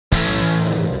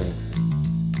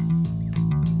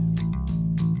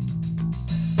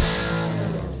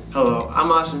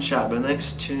I'm Austin Chapman.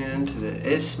 Thanks for tuning in to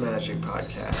the It's Magic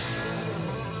podcast.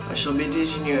 I shall be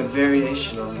teaching you a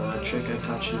variation on the trick I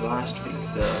taught you last week,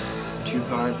 the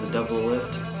 2-card, the double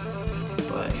lift.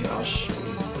 But here, I'll show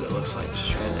you what it looks like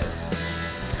just right now.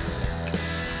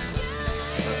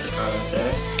 Got the card right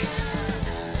there.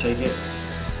 Take it,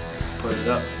 put it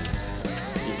up.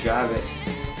 You grab it,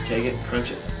 take it,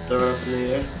 crunch it, throw it up in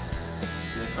the air.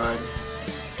 And the card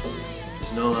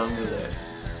is no longer there.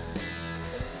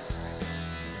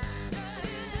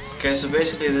 Okay, so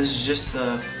basically this is just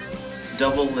the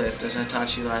double lift as I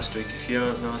taught you last week. If you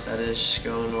don't know what that is, just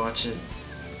go and watch it,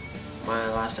 my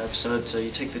last episode. So you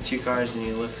take the 2 cards and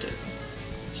you lift it.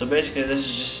 So basically this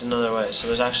is just another way. So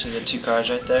there's actually the 2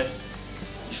 cards right there.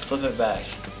 You flip it back.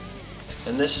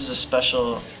 And this is a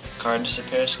special card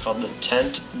disappear. It's called the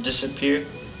tent disappear.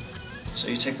 So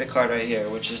you take the card right here,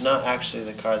 which is not actually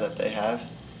the card that they have.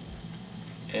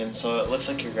 And so it looks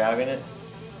like you're grabbing it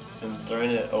and throwing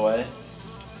it away.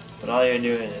 But all you're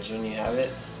doing is when you have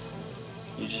it,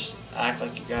 you just act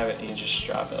like you grab it and you just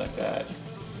drop it like that.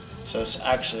 So it's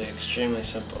actually extremely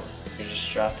simple. You're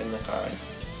just dropping the card.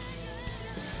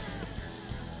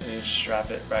 And you just drop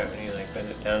it right when you bend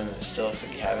it down and it still looks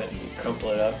like you have it, and you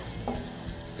crumple it up.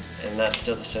 And that's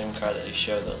still the same card that you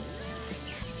showed them.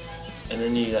 And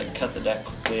then you cut the deck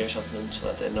quickly or something so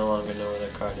that they no longer know where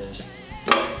their card is.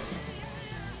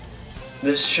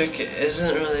 This trick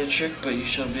isn't really a trick, but you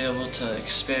should be able to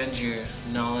expand your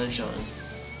knowledge on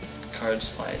card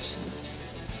sleights and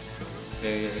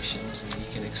variations, and you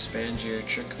can expand your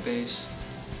trick base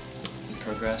and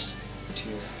progress to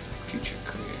your future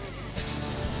career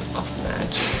of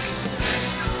magic.